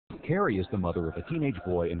Carrie is the mother of a teenage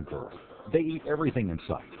boy and girl. They eat everything in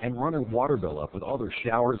sight and run her water bill up with all their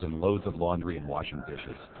showers and loads of laundry and washing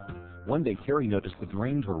dishes. One day, Carrie noticed the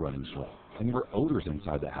drains were running slow, and there were odors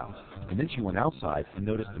inside the house. And then she went outside and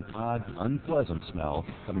noticed an odd, unpleasant smell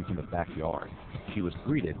coming from the backyard. She was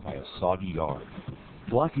greeted by a soggy yard.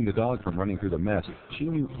 Blocking the dog from running through the mess, she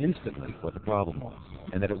knew instantly what the problem was,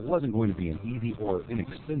 and that it wasn't going to be an easy or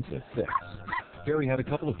inexpensive fix. Carrie had a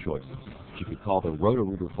couple of choices. She could call the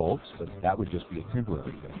Roto-Rooter folks, but that would just be a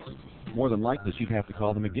temporary fix. More than likely, she'd have to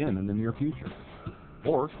call them again in the near future.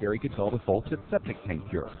 Or Carrie could call the folks at Septic Tank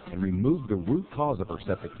Cure and remove the root cause of her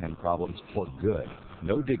septic tank problems for good.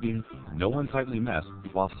 No digging, no unsightly mess,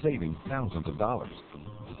 while saving thousands of dollars.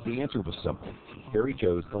 The answer was simple. Carrie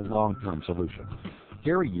chose the long-term solution.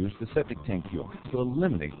 Carrie used the Septic Tank Cure to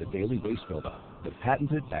eliminate the daily waste buildup. The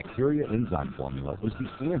patented bacteria enzyme formula was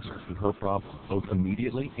the answer to her problem, both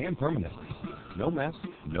immediately and permanently. No mess,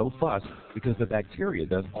 no fuss, because the bacteria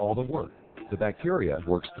does all the work. The bacteria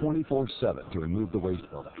works 24/7 to remove the waste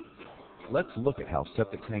buildup. Let's look at how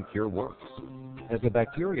Septic Tank Cure works. As the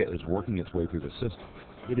bacteria is working its way through the system,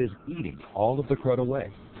 it is eating all of the crud away,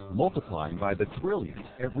 multiplying by the trillions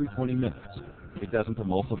every 20 minutes. It doesn't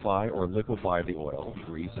emulsify or liquefy the oil,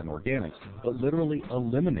 grease, and organics, but literally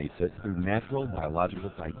eliminates it through natural biological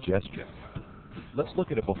digestion. Let's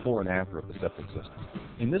look at a before and after of the septic system.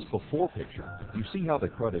 In this before picture, you see how the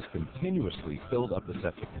crud has continuously filled up the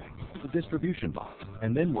septic tank, the distribution box,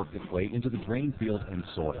 and then worked its way into the drain field and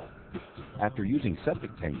soil. After using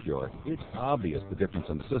Septic Tank Cure, it's obvious the difference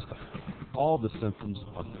in the system. All the symptoms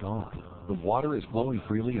are gone. The water is flowing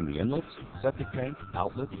freely in the inlets, septic tank,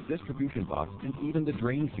 outlets, distribution box, and even the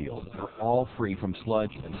drain field are all free from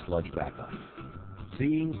sludge and sludge backup.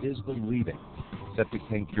 Seeing is believing. Septic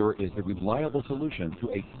Tank Cure is the reliable solution to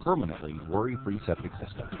a permanently worry-free septic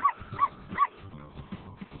system.